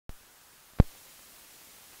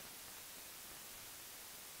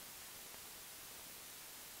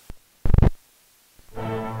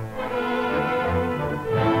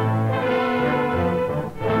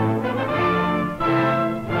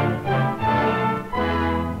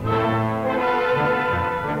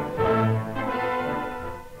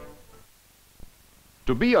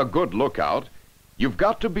To be a good lookout, you've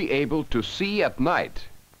got to be able to see at night.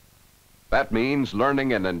 That means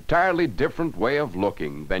learning an entirely different way of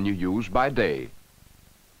looking than you use by day.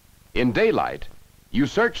 In daylight, you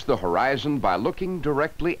search the horizon by looking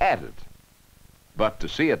directly at it. But to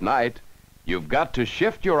see at night, you've got to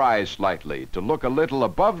shift your eyes slightly to look a little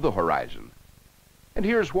above the horizon. And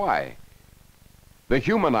here's why. The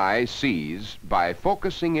human eye sees by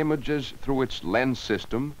focusing images through its lens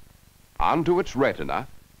system onto its retina,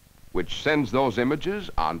 which sends those images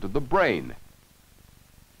onto the brain.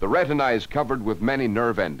 The retina is covered with many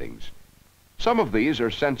nerve endings. Some of these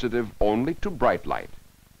are sensitive only to bright light,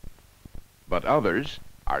 but others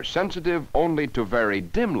are sensitive only to very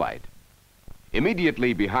dim light.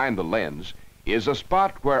 Immediately behind the lens is a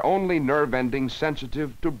spot where only nerve endings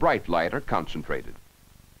sensitive to bright light are concentrated.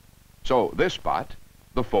 So this spot,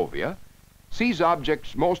 the fovea, sees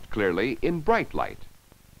objects most clearly in bright light.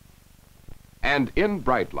 And in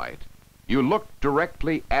bright light, you look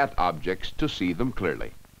directly at objects to see them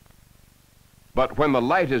clearly. But when the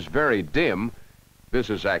light is very dim,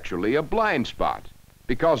 this is actually a blind spot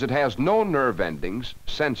because it has no nerve endings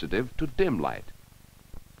sensitive to dim light.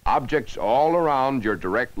 Objects all around your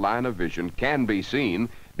direct line of vision can be seen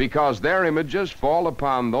because their images fall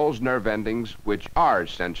upon those nerve endings which are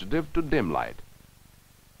sensitive to dim light.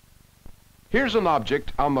 Here's an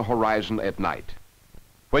object on the horizon at night.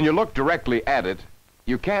 When you look directly at it,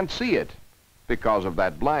 you can't see it because of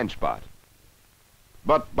that blind spot.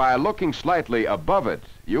 But by looking slightly above it,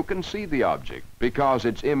 you can see the object because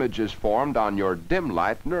its image is formed on your dim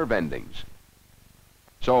light nerve endings.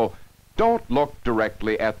 So don't look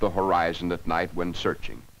directly at the horizon at night when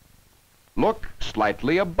searching. Look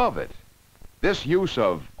slightly above it. This use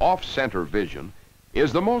of off-center vision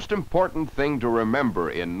is the most important thing to remember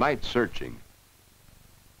in night searching.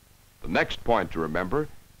 The next point to remember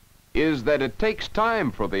is that it takes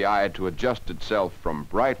time for the eye to adjust itself from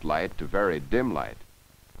bright light to very dim light.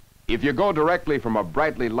 If you go directly from a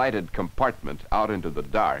brightly lighted compartment out into the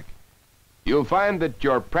dark, you'll find that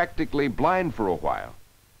you're practically blind for a while.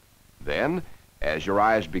 Then, as your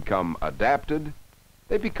eyes become adapted,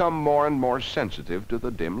 they become more and more sensitive to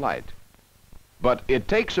the dim light. But it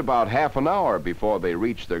takes about half an hour before they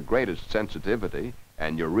reach their greatest sensitivity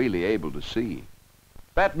and you're really able to see.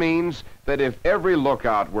 That means that if every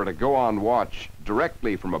lookout were to go on watch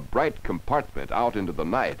directly from a bright compartment out into the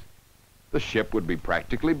night, the ship would be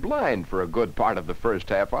practically blind for a good part of the first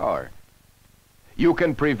half hour. You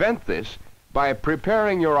can prevent this by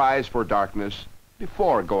preparing your eyes for darkness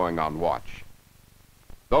before going on watch.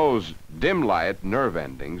 Those dim light nerve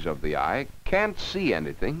endings of the eye can't see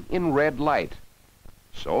anything in red light.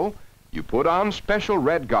 So you put on special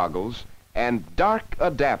red goggles and dark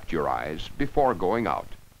adapt your eyes before going out.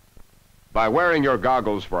 By wearing your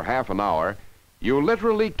goggles for half an hour, you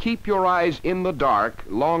literally keep your eyes in the dark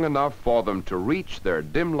long enough for them to reach their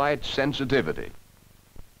dim light sensitivity.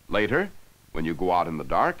 Later, when you go out in the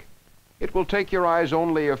dark, it will take your eyes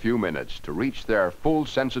only a few minutes to reach their full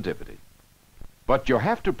sensitivity. But you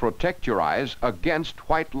have to protect your eyes against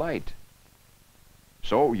white light.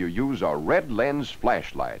 So you use a red lens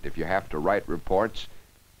flashlight if you have to write reports,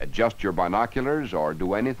 adjust your binoculars, or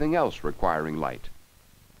do anything else requiring light.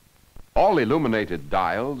 All illuminated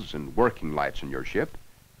dials and working lights in your ship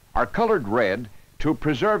are colored red to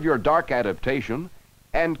preserve your dark adaptation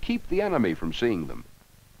and keep the enemy from seeing them.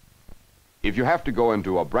 If you have to go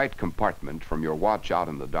into a bright compartment from your watch out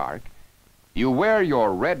in the dark, you wear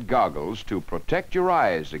your red goggles to protect your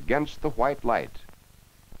eyes against the white light.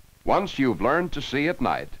 Once you've learned to see at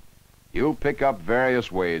night, you'll pick up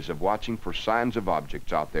various ways of watching for signs of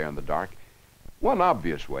objects out there in the dark. One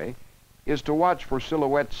obvious way is to watch for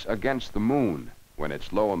silhouettes against the moon when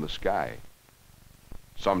it's low in the sky.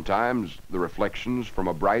 Sometimes the reflections from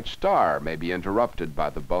a bright star may be interrupted by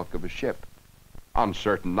the bulk of a ship. On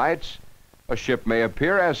certain nights, a ship may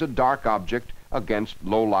appear as a dark object against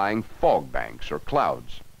low-lying fog banks or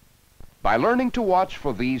clouds. By learning to watch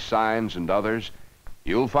for these signs and others,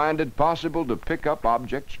 you'll find it possible to pick up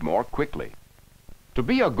objects more quickly. To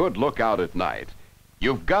be a good lookout at night,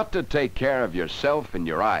 you've got to take care of yourself and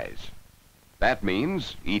your eyes. That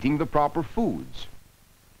means eating the proper foods.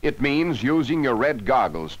 It means using your red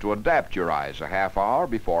goggles to adapt your eyes a half hour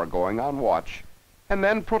before going on watch, and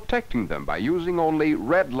then protecting them by using only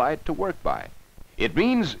red light to work by. It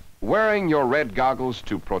means wearing your red goggles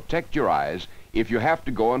to protect your eyes if you have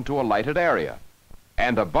to go into a lighted area.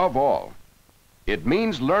 And above all, it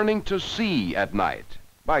means learning to see at night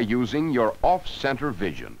by using your off-center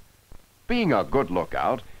vision. Being a good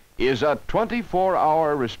lookout is a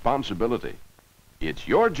 24-hour responsibility. It's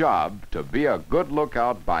your job to be a good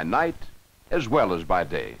lookout by night as well as by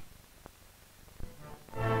day.